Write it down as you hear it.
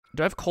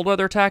Do I have cold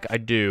weather attack? I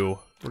do.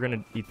 We're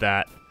gonna eat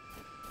that.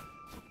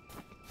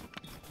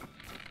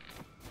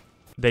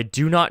 They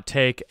do not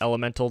take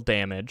elemental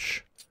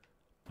damage.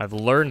 I've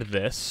learned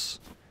this.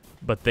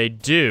 But they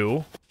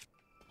do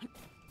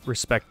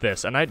respect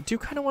this. And I do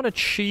kind of want to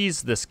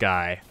cheese this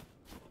guy.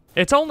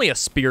 It's only a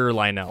spear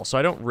Lionel, so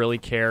I don't really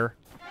care.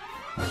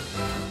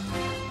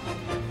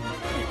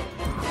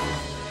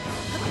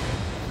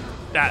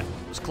 That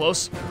was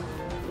close.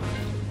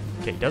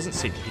 Okay, he doesn't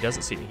see me. He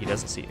doesn't see me. He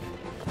doesn't see me.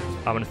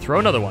 I'm going to throw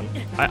another one.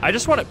 I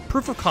just want a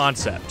proof of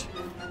concept.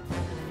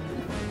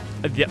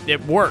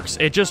 It works.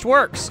 It just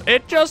works.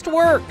 It just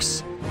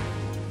works.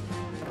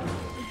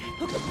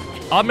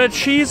 I'm going to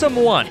cheese him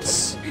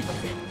once.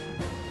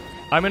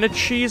 I'm going to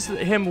cheese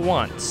him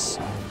once.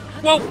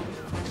 Whoa!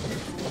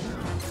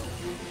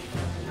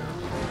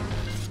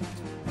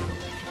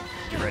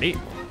 Get ready.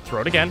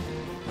 Throw it again.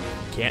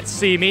 Can't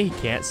see me. He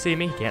can't see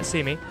me. He can't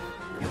see me.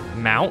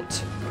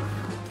 Mount.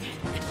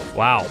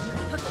 Wow.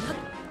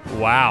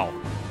 Wow.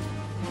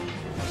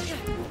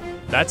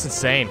 That's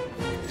insane.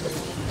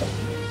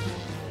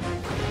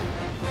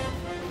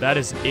 That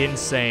is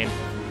insane.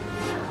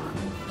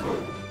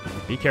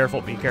 Be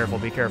careful, be careful,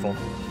 be careful.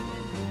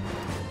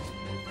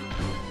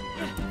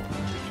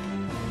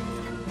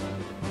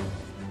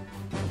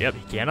 Yep,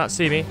 he cannot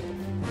see me.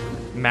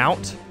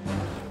 Mount.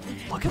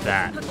 Look at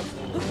that.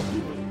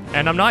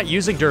 And I'm not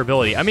using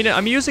durability. I mean,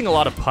 I'm using a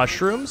lot of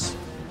mushrooms.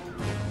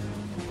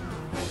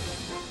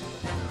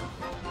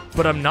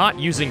 But I'm not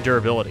using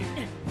durability.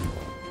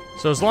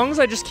 So as long as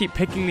I just keep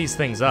picking these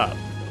things up,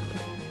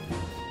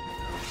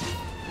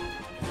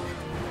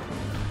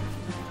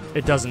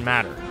 it doesn't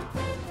matter.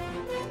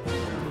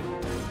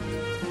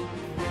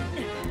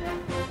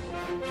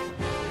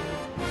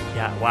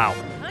 Yeah, wow.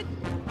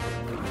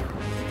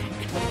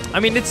 I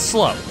mean, it's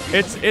slow.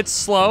 It's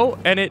slow,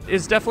 and it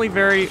is definitely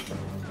very...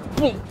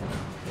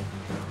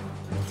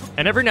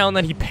 And every now and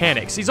then he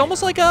panics. He's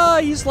almost like,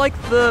 he's like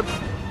the...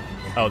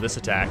 Oh, this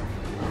attack.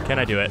 Can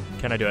I do it?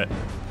 Can I do it?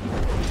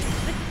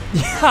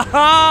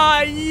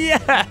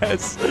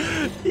 Yes!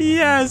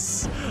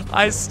 Yes!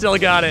 I still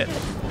got it.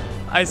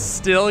 I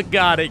still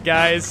got it,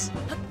 guys.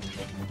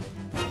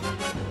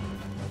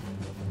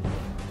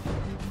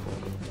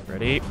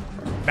 Ready?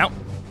 Mount.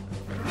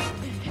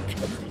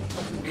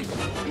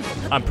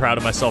 I'm proud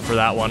of myself for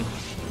that one.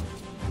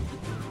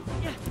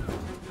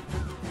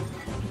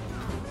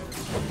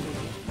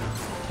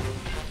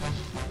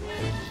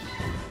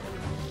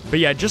 But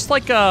yeah, just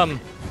like, I'm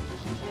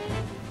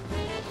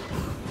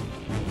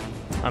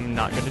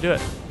not gonna do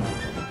it.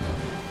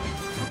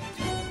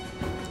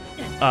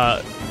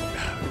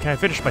 Can I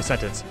finish my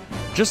sentence?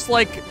 Just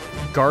like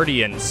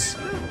Guardians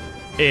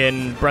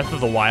in Breath of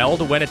the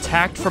Wild, when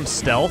attacked from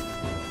stealth,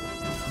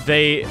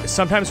 they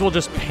sometimes will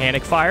just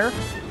panic fire.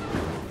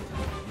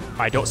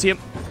 I don't see him.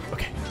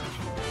 Okay.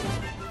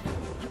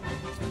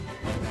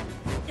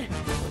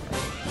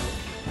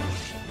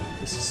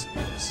 This is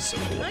so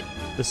cool.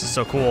 This is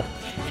so cool.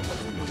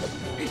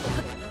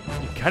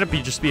 You kind of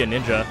just be a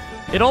ninja.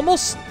 It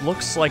almost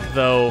looks like,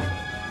 though,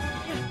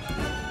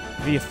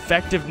 the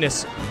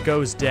effectiveness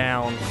goes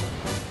down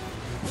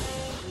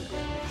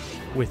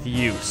with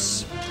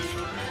use.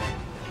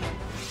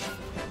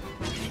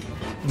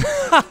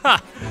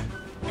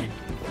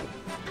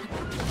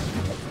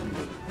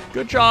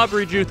 Good job,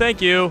 Riju.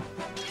 Thank you.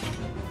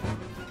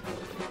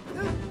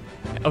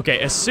 Okay,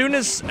 as soon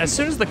as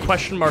the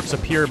question marks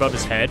appear above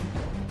his head,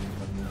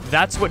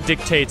 that's what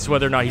dictates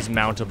whether or not he's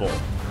mountable.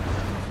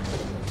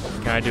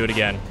 Can I do it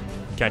again?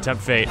 Can I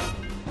tempt fate?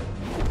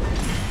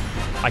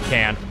 I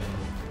can.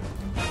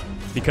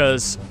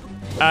 Because,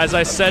 as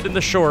I said in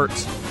the short,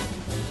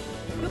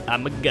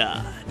 I'm a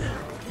god.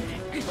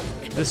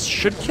 This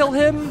should kill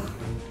him.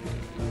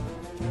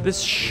 This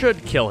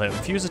should kill him.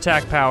 Fuse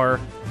attack power.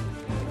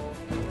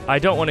 I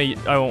won't want to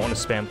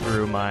spam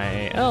through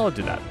my... Oh, I'll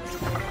do that.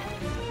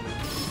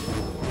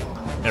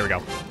 There we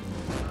go.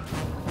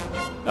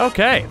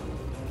 Okay.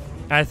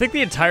 And I think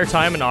the entire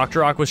time an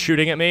Octorok was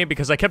shooting at me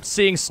because I kept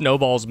seeing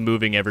snowballs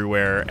moving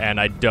everywhere, and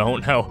I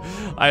don't know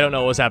what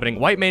was happening.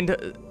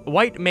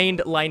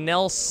 White-maned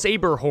Lionel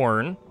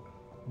Saberhorn.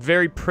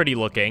 Very pretty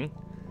looking.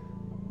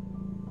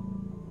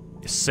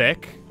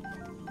 Sick.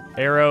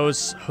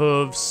 Arrows,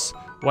 hooves,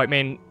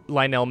 white-maned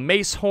Lionel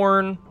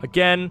Macehorn.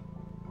 Again,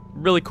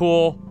 really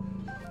cool.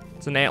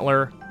 It's an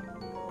antler.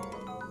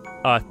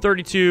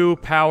 32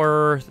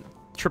 power,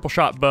 triple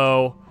shot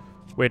bow,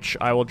 which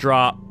I will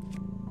drop.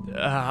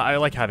 I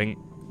like having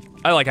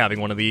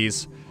one of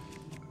these.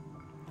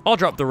 I'll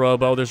drop the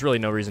Robo. There's really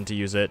no reason to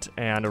use it.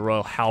 And a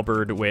Royal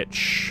Halberd,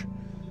 which...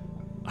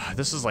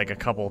 this is like a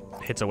couple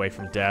hits away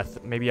from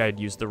death. Maybe I'd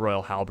use the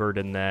Royal Halberd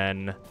and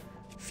then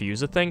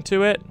fuse a thing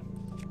to it.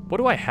 What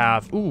do I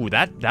have? Ooh,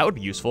 that would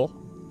be useful.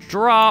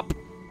 Drop!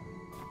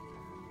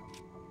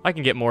 I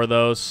can get more of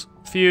those.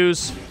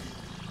 Fuse.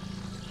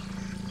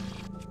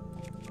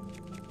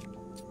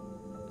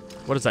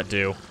 What does that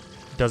do?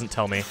 It doesn't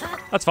tell me.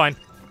 That's fine.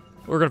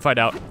 We're gonna find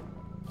out.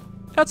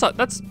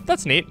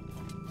 That's neat.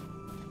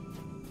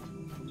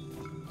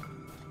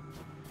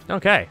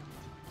 Okay.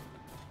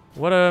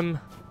 What,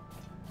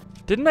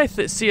 didn't I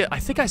see it? I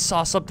think I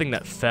saw something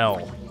that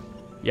fell.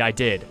 Yeah, I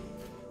did.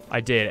 I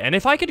did. And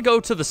if I could go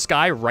to the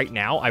sky right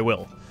now, I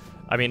will.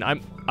 I mean,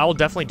 I'll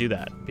definitely do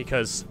that,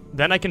 because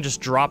then I can just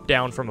drop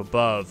down from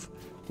above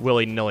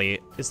willy-nilly.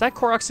 Is that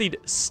Korok seed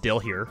still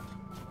here?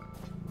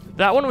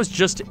 That one was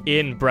just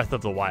in Breath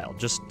of the Wild.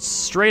 Just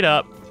straight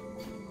up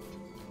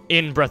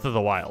in Breath of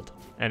the Wild.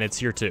 And it's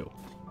here too.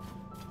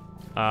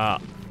 Oh,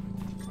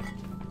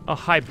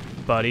 hi,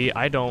 buddy.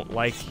 I don't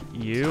like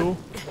you.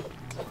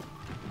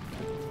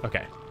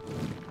 Okay.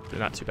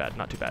 Not too bad,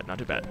 not too bad, not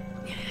too bad.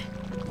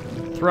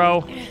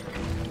 Throw.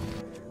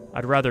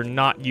 I'd rather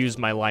not use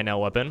my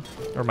Lionel weapon,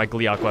 or my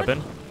Gleeok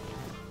weapon.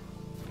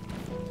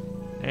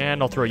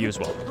 And I'll throw you as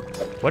well.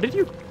 What did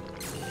you...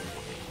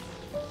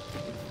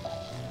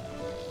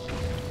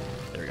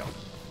 There we go.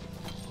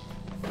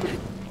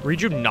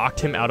 Riju knocked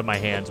him out of my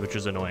hands, which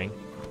is annoying.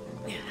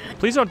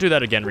 Please don't do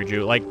that again,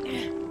 Riju. Like,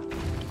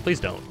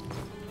 please don't.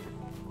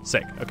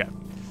 Sick, okay.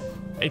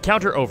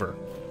 Encounter over.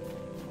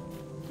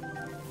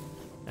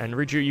 And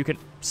Riju, you can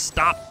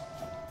stop.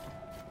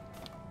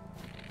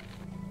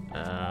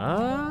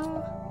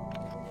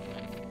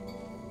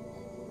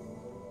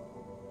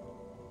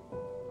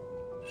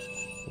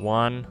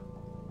 One.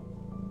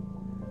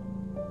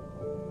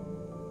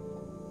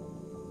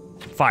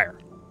 Fire.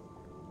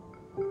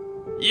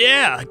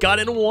 Yeah, got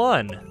it in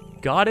one.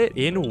 Got it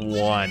in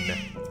one.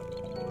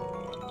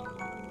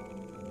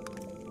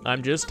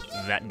 I'm just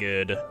that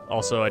good.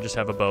 Also, I just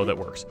have a bow that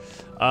works.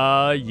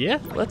 Yeah,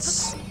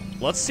 let's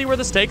see where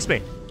this takes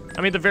me. I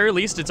mean, at the very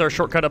least, it's our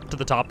shortcut up to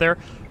the top there.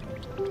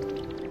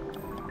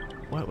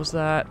 What was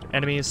that?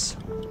 Enemies.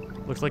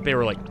 Looks like they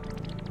were like...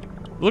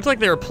 Looked like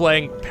they were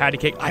playing patty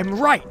cake. I'm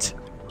right!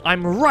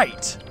 I'm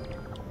right!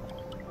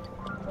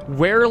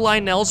 Where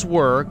Lionels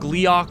were,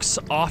 Gleeoks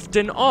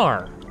often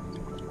are.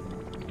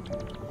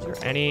 Is there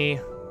any...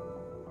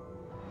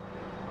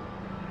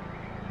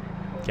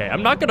 Okay,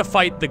 I'm not gonna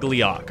fight the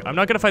Gleeok. I'm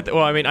not gonna fight the...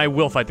 Well, I mean, I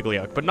will fight the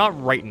Gleeok, but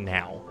not right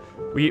now.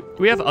 We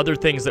have other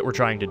things that we're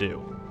trying to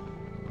do.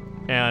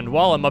 And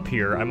while I'm up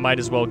here, I might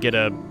as well get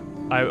a...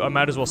 I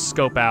might as well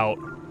scope out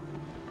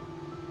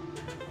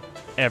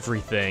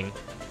everything.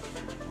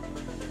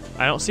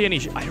 I don't see any...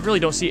 I really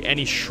don't see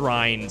any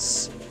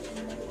shrines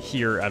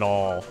here at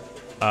all.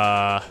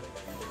 That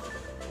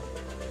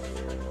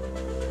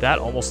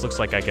almost looks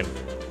like I can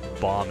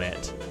bomb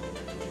it.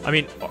 I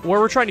mean, where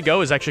we're trying to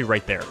go is actually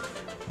right there.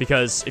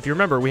 Because if you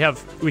remember,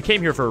 we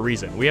came here for a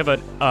reason. We have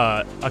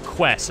a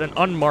quest, an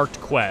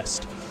unmarked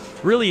quest.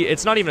 Really,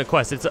 it's not even a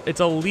quest. It's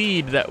a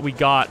lead that we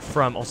got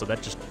from... Also,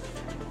 that just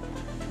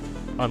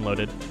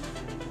unloaded.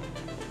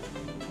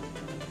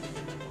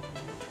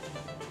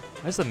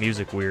 Why is the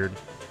music weird?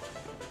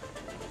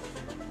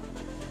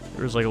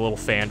 There's like a little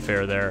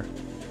fanfare there.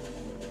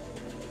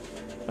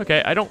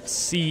 Okay, I don't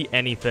see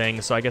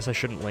anything, so I guess I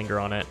shouldn't linger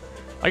on it.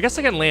 I guess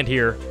I can land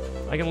here.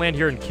 I can land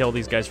here and kill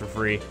these guys for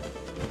free.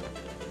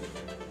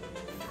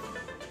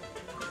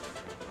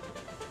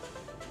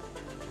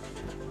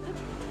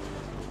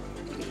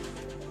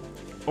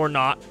 Or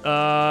not.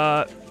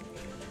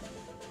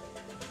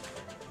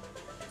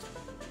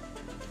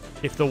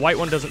 If the white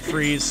one doesn't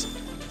freeze,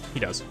 he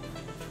does.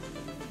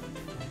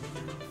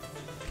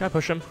 Can I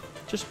push him?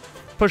 Just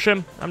push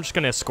him. I'm just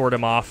gonna escort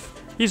him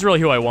off. He's really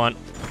who I want.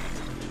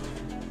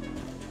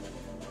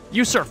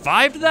 You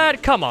survived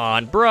that? Come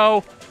on,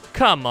 bro.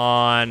 Come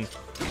on.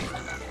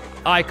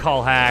 I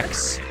call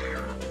hacks.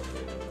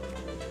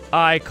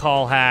 I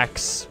call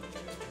hacks.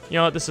 You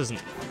know what? This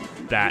isn't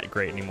that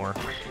great anymore.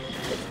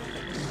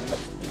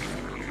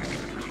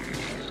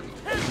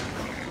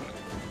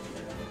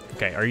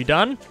 Okay, are you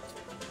done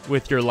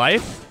with your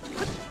life?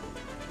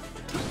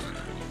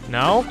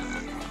 No?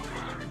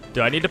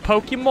 Do I need to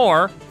poke you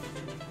more?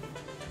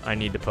 I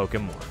need to poke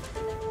him more.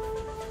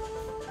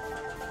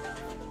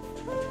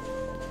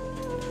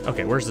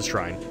 Okay, where's the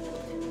shrine?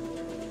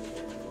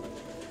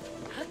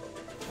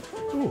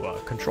 Ooh, a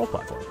control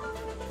platform.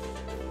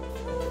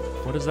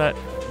 What is that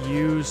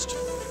used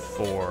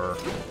for?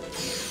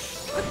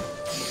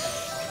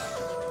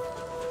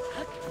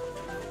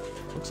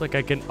 Looks like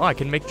I can... Oh, I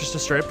can make just a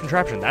straight-up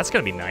contraption. That's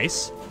gonna be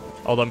nice.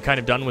 Although I'm kind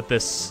of done with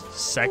this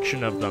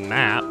section of the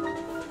map.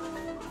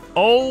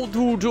 Oh,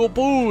 to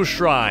Boo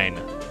Shrine.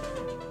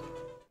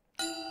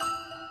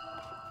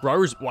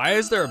 Why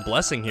is there a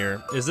blessing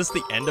here? Is this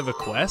the end of a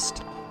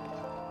quest?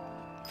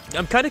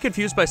 I'm kind of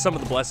confused by some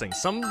of the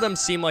blessings. Some of them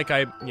seem like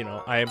I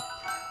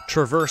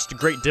traversed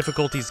great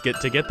difficulties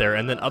to get there,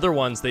 and then other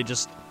ones, they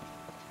just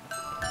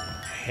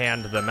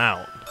hand them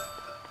out.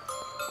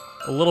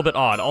 A little bit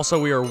odd.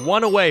 Also, we are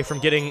 1 away from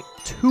getting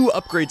 2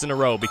 upgrades in a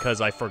row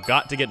because I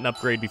forgot to get an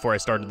upgrade before I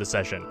started the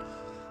session.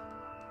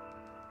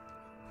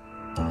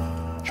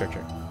 Check.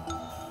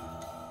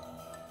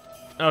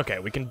 Okay,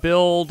 we can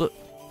build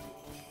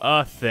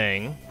a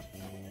thing.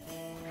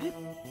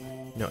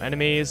 No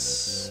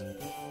enemies.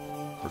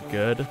 We're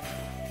good.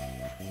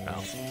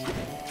 Oh.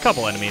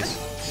 Couple enemies.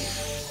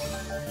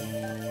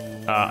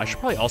 I should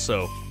probably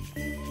also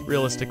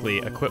realistically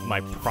equip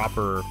my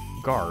proper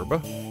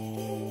garb.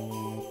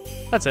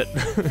 That's it.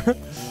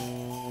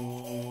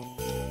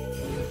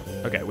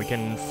 Okay, we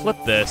can flip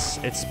this.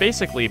 It's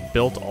basically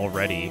built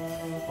already,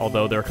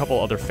 although there are a couple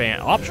other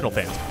optional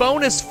fans.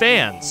 Bonus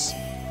fans!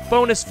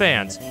 Bonus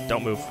fans.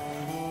 Don't move.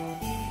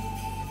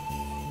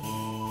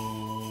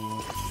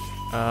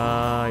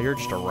 You're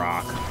just a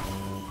rock.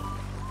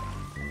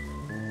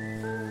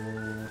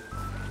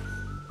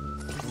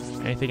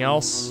 Anything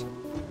else?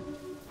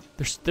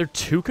 There are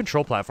 2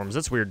 control platforms.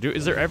 That's weird.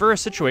 Is there ever a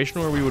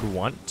situation where we would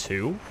want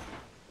 2?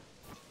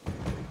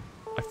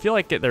 I feel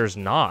like there's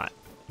not,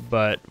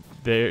 but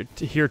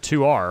here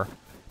 2 are.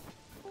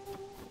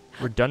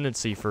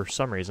 Redundancy for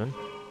some reason.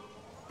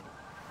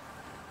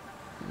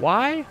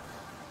 Why?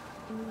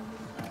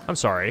 I'm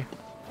sorry.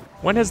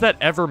 When has that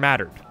ever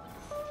mattered?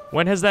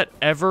 When has that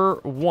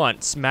ever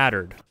once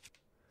mattered?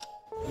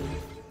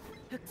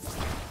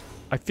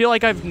 I feel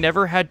like I've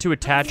never had to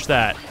attach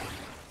that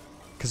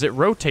because it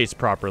rotates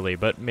properly,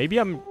 but maybe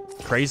I'm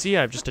crazy.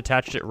 I've just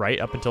attached it right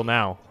up until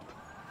now.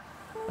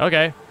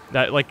 Okay,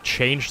 that like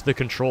changed the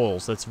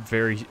controls. That's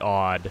very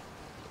odd.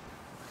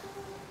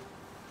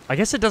 I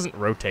guess it doesn't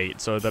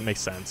rotate, so that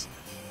makes sense.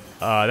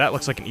 That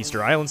looks like an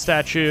Easter Island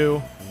statue.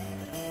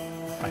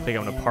 I think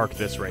I'm gonna park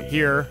this right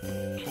here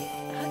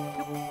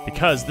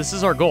because this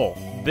is our goal.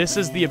 This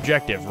is the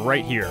objective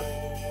right here.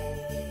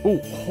 Ooh,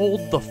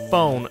 hold the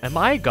phone. Am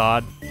I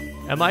God?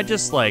 Am I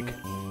just like,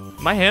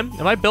 am I him?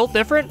 Am I built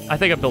different? I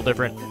think I'm built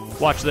different.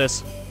 Watch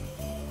this.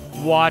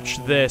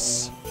 Watch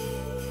this.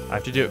 I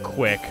have to do it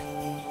quick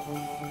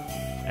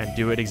and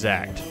do it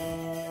exact.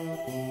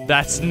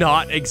 That's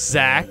not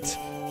exact.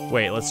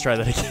 Wait, let's try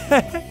that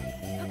again.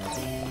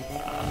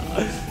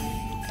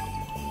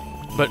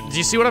 But do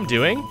you see what I'm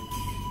doing?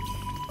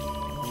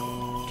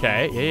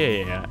 Okay,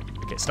 yeah.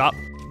 Okay, stop.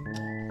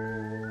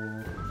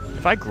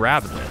 If I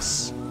grab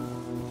this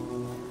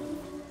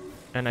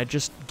and I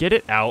just get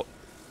it out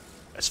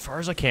as far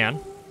as I can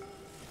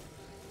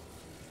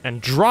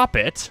and drop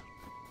it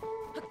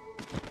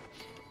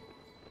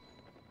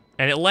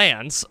and it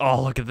lands,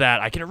 oh, look at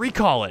that. I can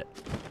recall it.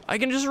 I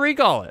can just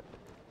recall it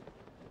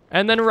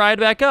and then ride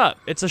back up.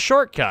 It's a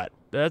shortcut.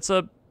 That's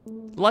a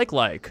like.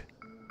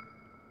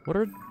 What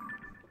are...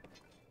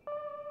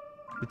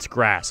 It's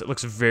grass. It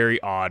looks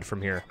very odd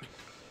from here.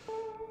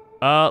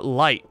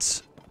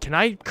 Light. Can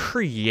I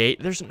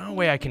create... There's no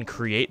way I can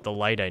create the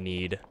light I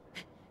need.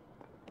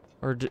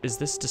 Or is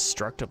this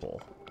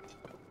destructible?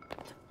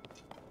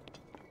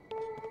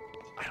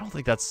 I don't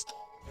think that's...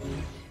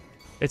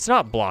 It's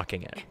not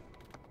blocking it.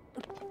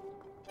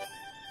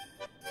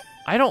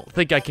 I don't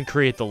think I can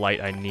create the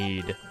light I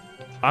need.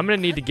 I'm gonna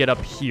need to get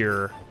up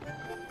here,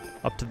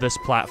 up to this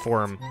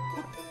platform,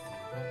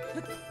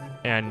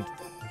 and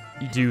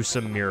do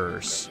some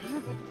mirrors.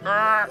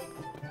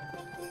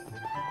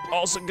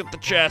 Also get the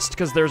chest,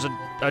 because there's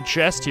a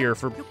chest here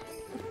for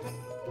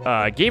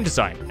game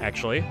design,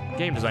 actually.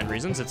 Game design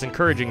reasons. It's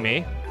encouraging me.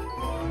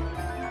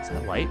 Is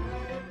that light?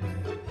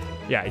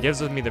 Yeah, it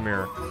gives me the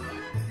mirror.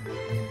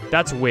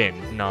 That's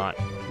wind, not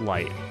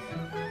light.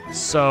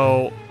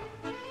 So...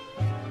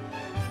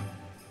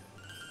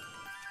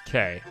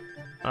 Okay.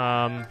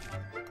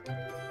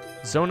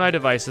 Zonai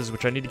devices,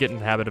 which I need to get in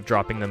the habit of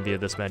dropping them via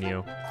this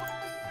menu.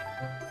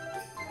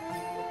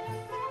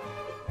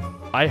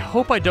 I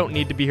hope I don't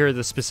need to be here at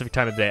this specific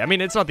time of day. I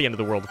mean, it's not the end of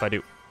the world if I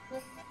do.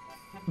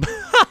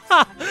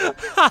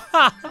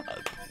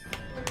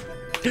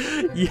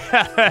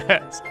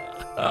 Yes.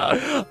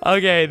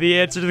 Okay, the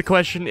answer to the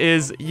question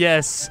is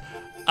yes,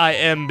 I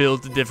am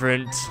built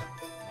different.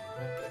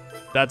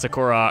 That's a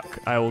Korok.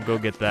 I will go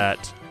get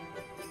that.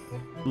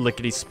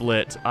 Lickety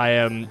split. I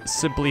am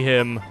simply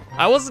him.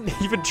 I wasn't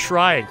even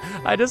trying.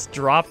 I just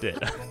dropped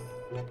it.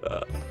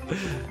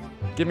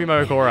 Give me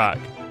my Korok.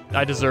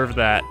 I deserve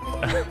that.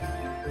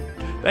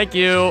 Thank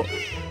you.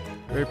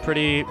 Very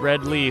pretty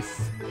red leaf.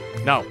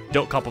 No,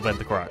 don't compliment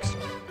the Koroks.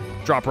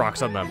 Drop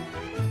rocks on them.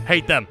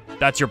 Hate them.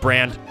 That's your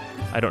brand.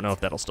 I don't know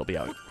if that'll still be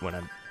out when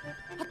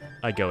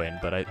I go in,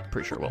 but I'm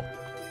pretty sure it will.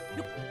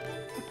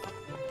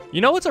 You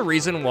know what's a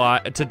reason why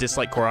to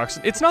dislike Koroks?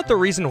 It's not the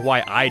reason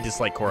why I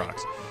dislike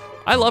Koroks.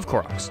 I love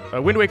Koroks.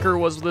 Wind Waker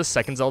was the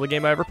second Zelda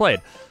game I ever played.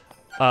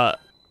 I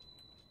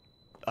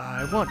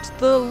want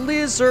the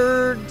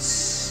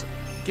lizards.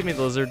 Give me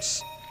the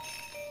lizards.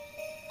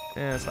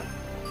 Yeah, that's fine.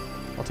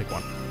 I'll take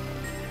one.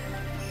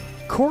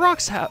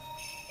 Koroks have...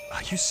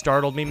 You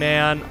startled me,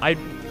 man.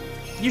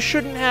 You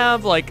shouldn't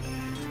have, like...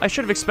 I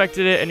should have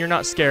expected it, and you're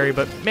not scary,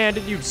 but man,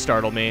 did you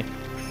startle me.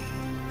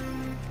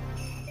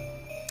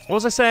 What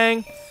was I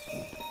saying?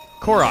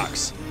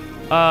 Koroks.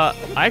 I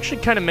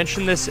actually kind of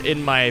mentioned this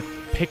in my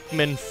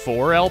Pikmin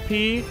 4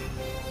 LP,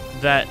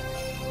 that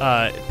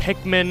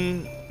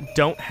Pikmin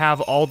don't have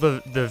all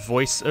the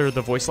voice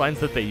lines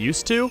that they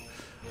used to,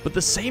 but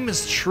the same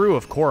is true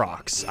of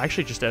Koroks. I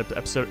actually just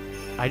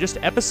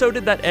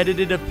episoded that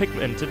edited of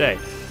Pikmin today.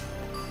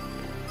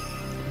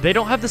 They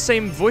don't have the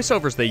same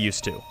voiceovers they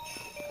used to.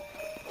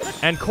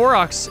 And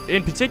Koroks,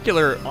 in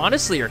particular,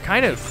 honestly, are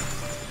kind of,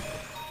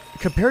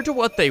 compared to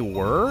what they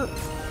were,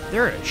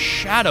 they're a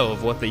shadow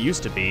of what they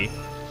used to be.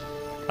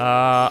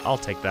 I'll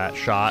take that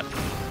shot.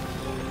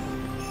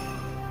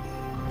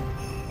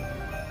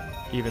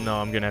 even though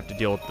I'm gonna have to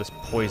deal with this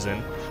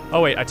poison.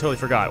 Oh wait, I totally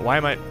forgot. Why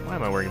am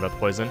I worrying about the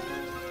poison?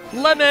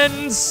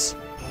 Lemons!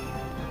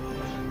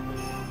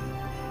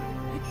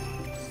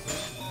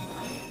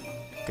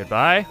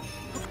 Goodbye.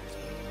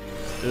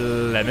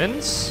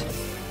 Lemons.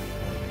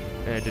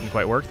 It didn't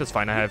quite work. That's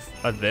fine. I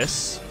have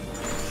this.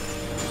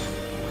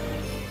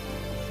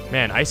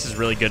 Man, ice is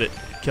really good at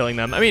killing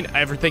them. I mean,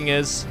 everything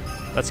is.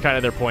 That's kind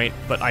of their point,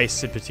 but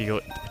ice in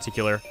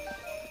particular.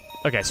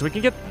 Okay, so we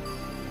can get...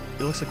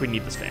 It looks like we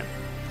need this fan.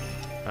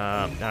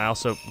 And I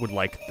also would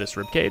like this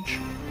ribcage,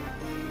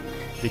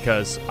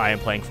 because I am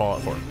playing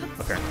Fallout 4,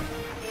 apparently.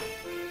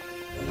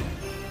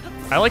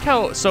 I like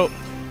how... So,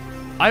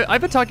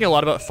 I've been talking a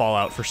lot about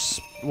Fallout for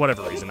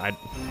whatever reason. I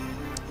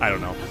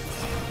don't know.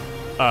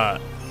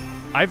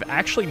 I've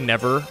actually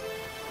never,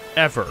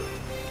 ever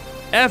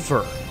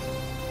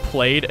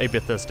played a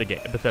Bethesda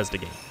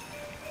game.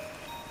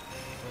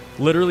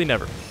 Literally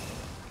never.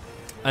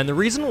 And the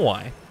reason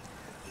why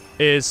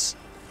is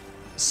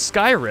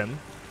Skyrim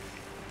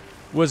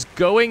was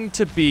going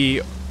to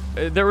be...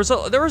 There was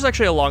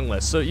actually a long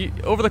list. So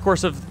over the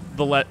course of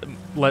the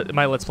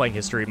my Let's Playing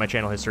history, my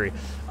channel history,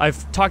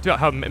 I've talked about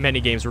how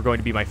many games were going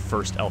to be my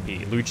first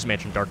LP. Luigi's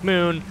Mansion Dark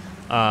Moon,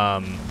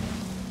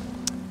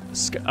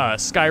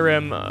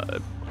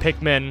 Skyrim,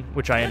 Pikmin,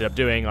 which I ended up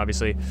doing,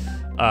 obviously.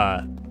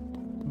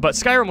 But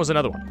Skyrim was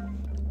another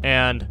one.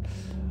 And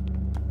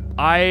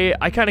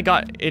I kind of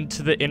got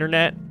into the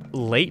internet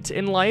late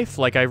in life.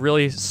 Like, I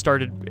really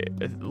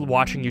started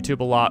watching YouTube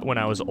a lot when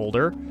I was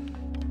older.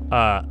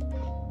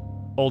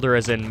 Older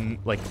as in,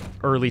 like,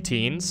 early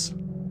teens.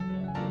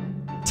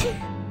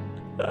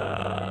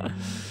 There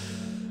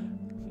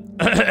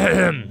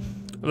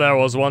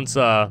was once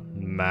a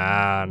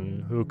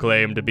man who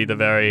claimed to be the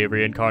very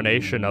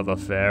reincarnation of a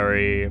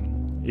fairy.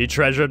 He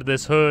treasured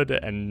this hood,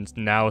 and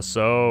now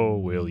so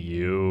will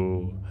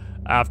you.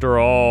 After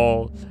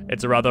all,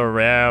 it's a rather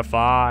rare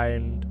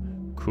find.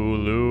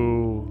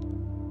 Kulu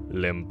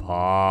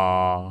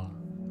Limpa.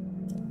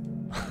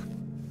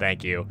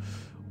 Thank you.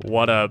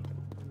 What a...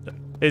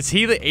 Is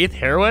he the 8th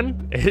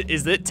heroine?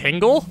 Is it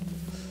Tingle?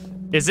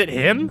 Is it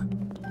him?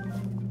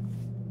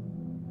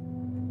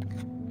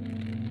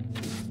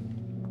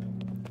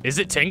 Is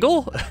it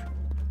Tingle?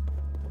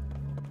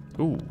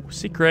 Ooh,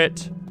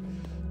 secret.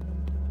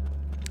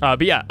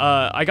 But yeah,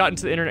 I got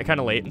into the internet kind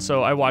of late, and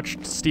so I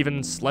watched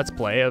Steven's Let's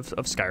Play of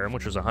Skyrim,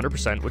 which was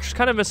 100%, which is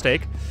kind of a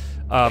mistake.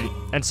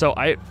 And so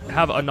I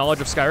have a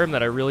knowledge of Skyrim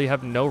that I really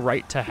have no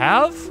right to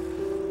have.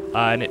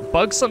 And it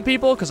bugs some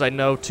people because I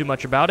know too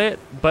much about it.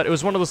 But it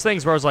was one of those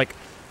things where I was like,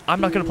 I'm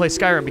not going to play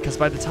Skyrim because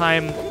by the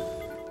time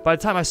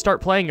I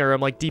start playing her, I'm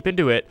like deep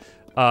into it,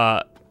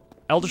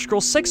 Elder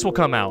Scrolls 6 will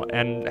come out.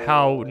 And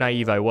how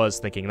naive I was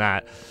thinking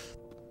that.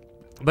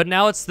 But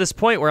now it's this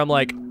point where I'm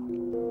like,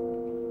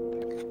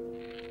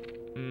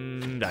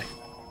 die.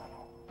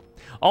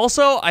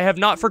 Also, I have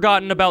not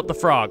forgotten about the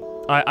frog.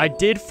 I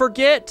did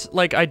forget,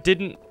 like, I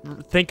didn't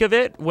think of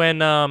it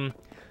when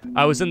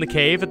I was in the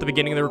cave at the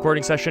beginning of the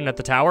recording session at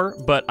the tower,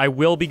 but I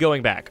will be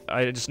going back.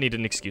 I just need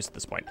an excuse at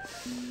this point.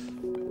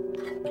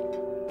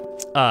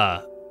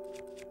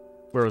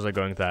 Where was I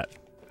going with that?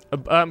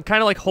 I'm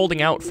kind of like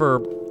holding out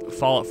for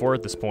Fallout 4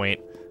 at this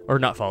point. Or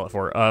not Fallout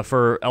 4,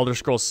 for Elder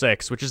Scrolls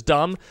 6, which is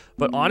dumb,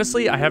 but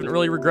honestly, I haven't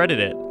really regretted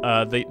it.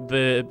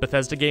 The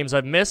Bethesda games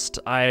I've missed,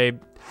 I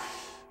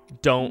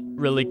don't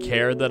really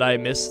care that I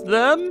missed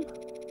them.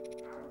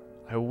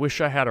 I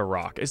wish I had a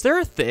rock. Is there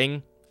a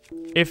thing,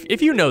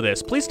 if you know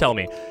this, please tell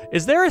me,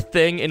 is there a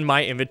thing in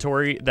my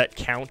inventory that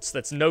counts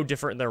that's no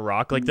different than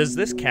rock? Like, does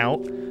this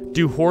count?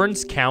 Do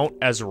horns count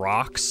as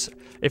rocks?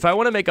 If I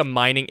want to make a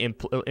mining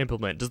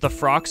implement, does the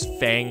frog's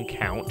fang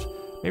count?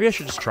 Maybe I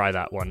should just try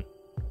that one.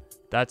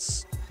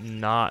 That's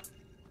not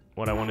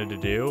what I wanted to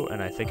do,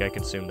 and I think I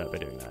consumed that by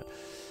doing that.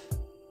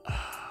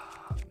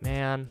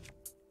 Man,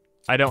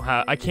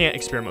 I can't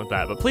experiment with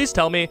that, but please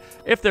tell me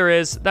if there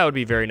is. That would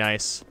be very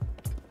nice.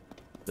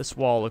 This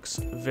wall looks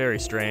very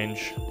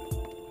strange.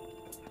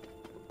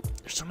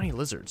 There's so many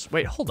lizards.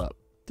 Wait, hold up.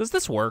 Does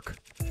this work?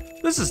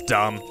 This is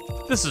dumb.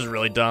 This is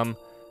really dumb,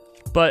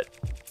 but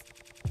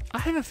I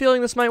have a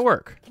feeling this might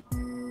work.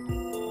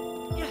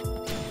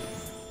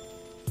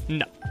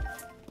 No.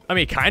 I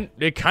mean,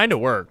 it kind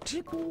of worked.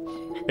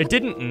 It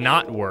didn't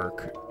not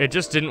work. It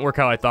just didn't work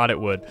how I thought it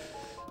would.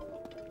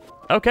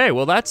 Okay,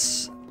 well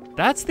that's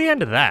the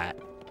end of that.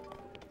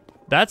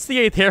 That's the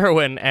 8th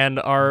heroine and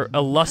our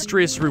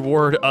illustrious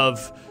reward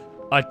of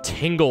a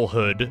Tingle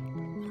hood.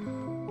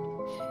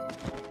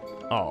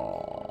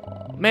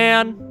 Oh,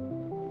 man.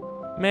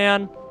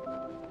 Man.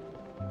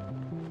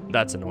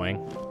 That's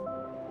annoying.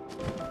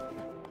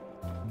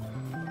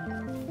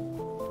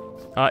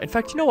 In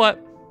fact, you know what?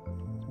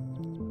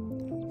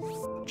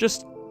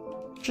 Just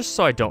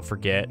so I don't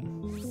forget.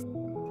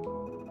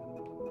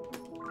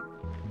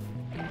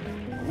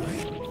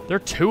 There are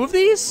 2 of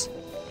these?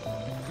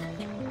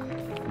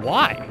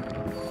 Why?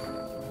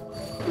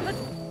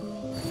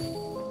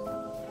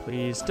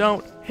 Please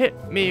don't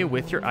hit me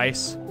with your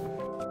ice.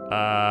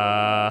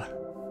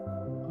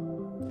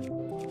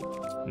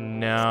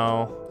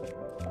 No.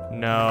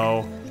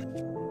 No.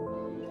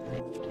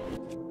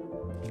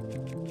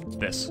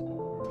 This.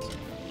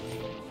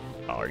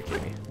 Oh, are you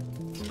kidding me?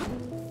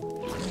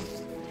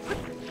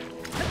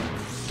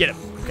 Get him.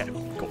 Okay,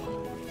 cool.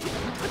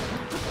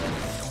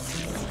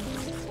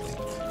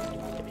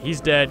 Okay,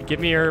 he's dead. Give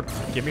me your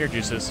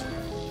juices.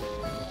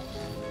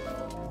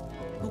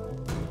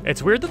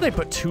 It's weird that they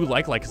put two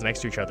like-likes next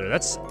to each other.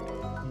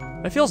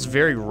 That feels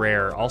very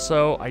rare.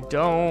 Also, I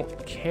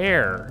don't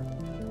care.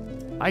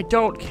 I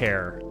don't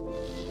care.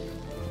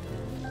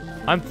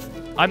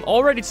 I'm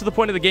already to the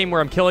point of the game where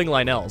I'm killing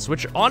Lionels,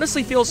 which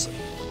honestly feels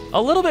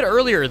a little bit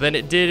earlier than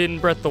it did in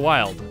Breath of the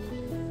Wild.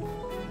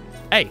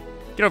 Hey,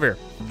 get over here.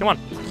 Come on.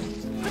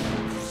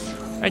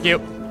 Thank you.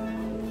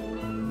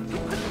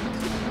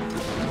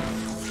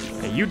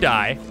 Hey, you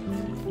die.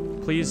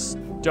 Please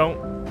don't.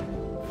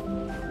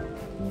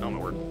 Oh my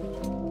word.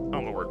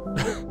 Oh my word.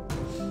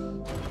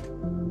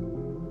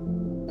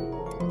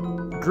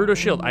 Gerudo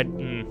shield.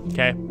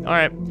 Okay.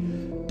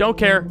 Alright. Don't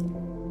care.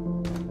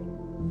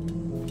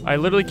 I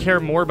literally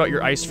care more about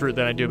your ice fruit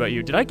than I do about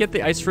you. Did I get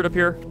the ice fruit up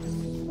here?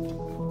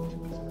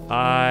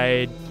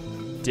 I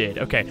did.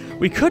 Okay.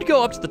 We could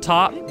go up to the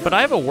top, but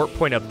I have a warp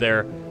point up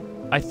there.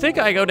 I think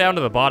I go down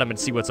to the bottom and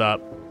see what's up.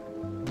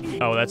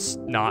 Oh, that's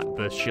not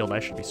the shield I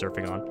should be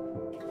surfing on.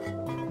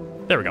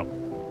 There we go.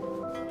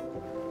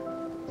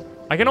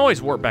 I can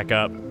always warp back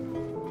up.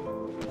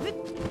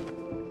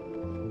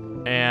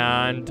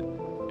 And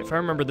if I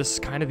remember, this is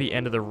kind of the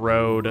end of the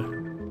road.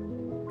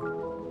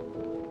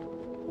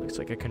 Looks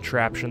like a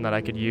contraption that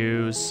I could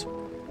use.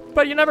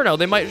 But you never know.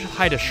 They might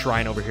hide a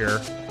shrine over here.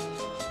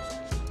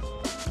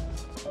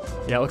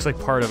 Yeah, it looks like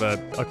part of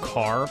a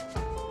car.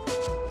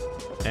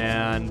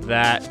 And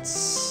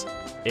that's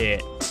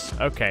it.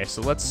 Okay,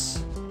 so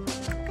let's...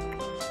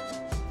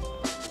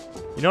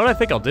 You know what I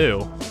think I'll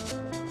do?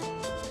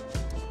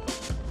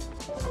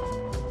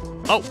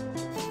 Oh!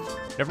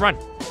 Never mind.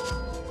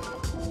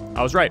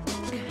 I was right.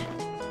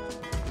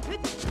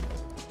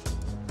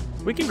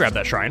 We can grab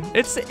that shrine.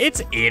 It's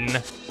in.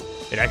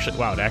 It actually,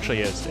 wow, it actually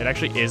is. It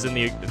actually is in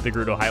the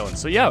Gerudo Highlands.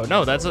 So yeah,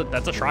 no, that's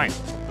a shrine.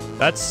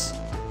 That's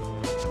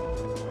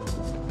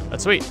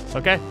sweet.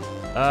 Okay.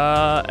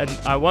 And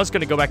I was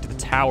gonna go back to the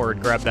tower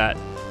and grab that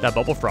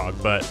bubble frog,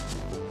 but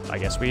I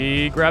guess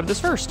we grab this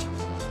first.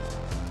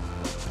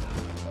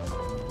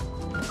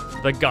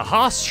 The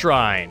Gahas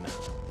Shrine.